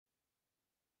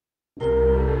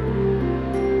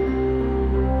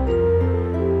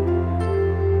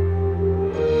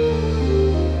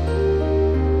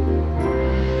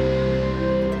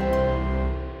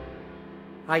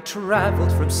I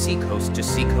traveled from seacoast to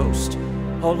seacoast,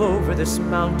 all over this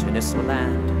mountainous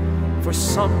land, for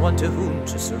someone to whom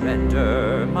to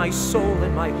surrender my soul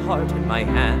and my heart and my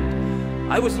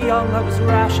hand. I was young, I was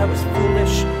rash, I was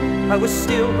foolish, I was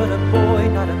still but a boy,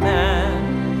 not a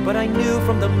man. But I knew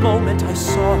from the moment I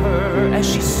saw her, as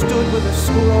she stood with a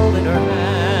scroll in her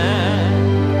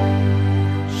hand.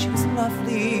 She was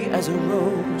lovely as a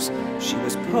rose, she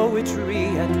was poetry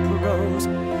and prose.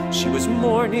 She was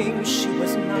morning, she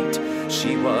was night,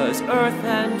 she was earth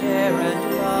and air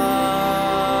and light.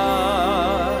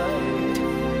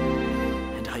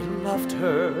 And I loved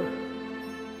her,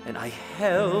 and I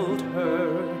held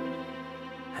her,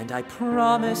 and I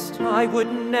promised I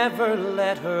would never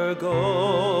let her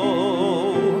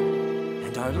go.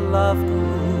 And our love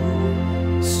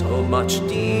grew so much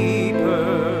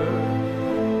deeper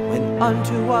when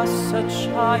unto us a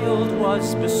child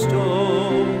was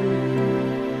bestowed.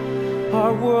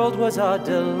 Our world was a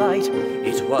delight,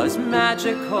 it was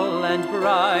magical and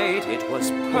bright, it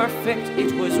was perfect,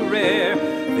 it was rare,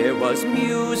 there was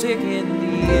music in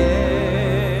the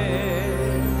air.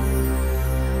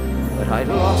 But I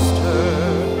lost her,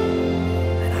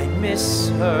 and I miss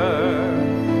her,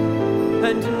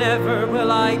 and never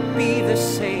will I be the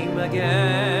same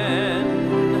again.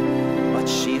 But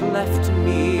she left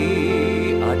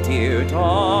me a dear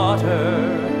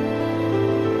daughter,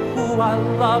 who I'll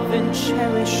love and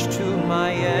cherish to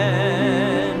my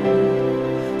end.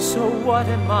 So what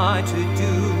am I to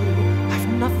do? I've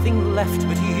nothing left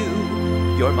but you.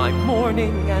 You're my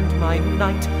morning and my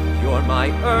night, you're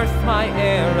my earth, my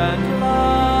air and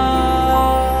light.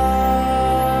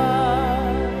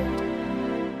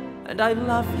 And I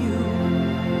love you,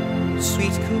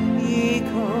 sweet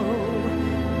Kumiko.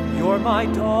 You're my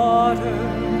daughter,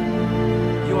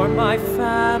 you're my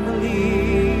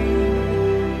family,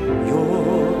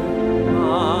 you're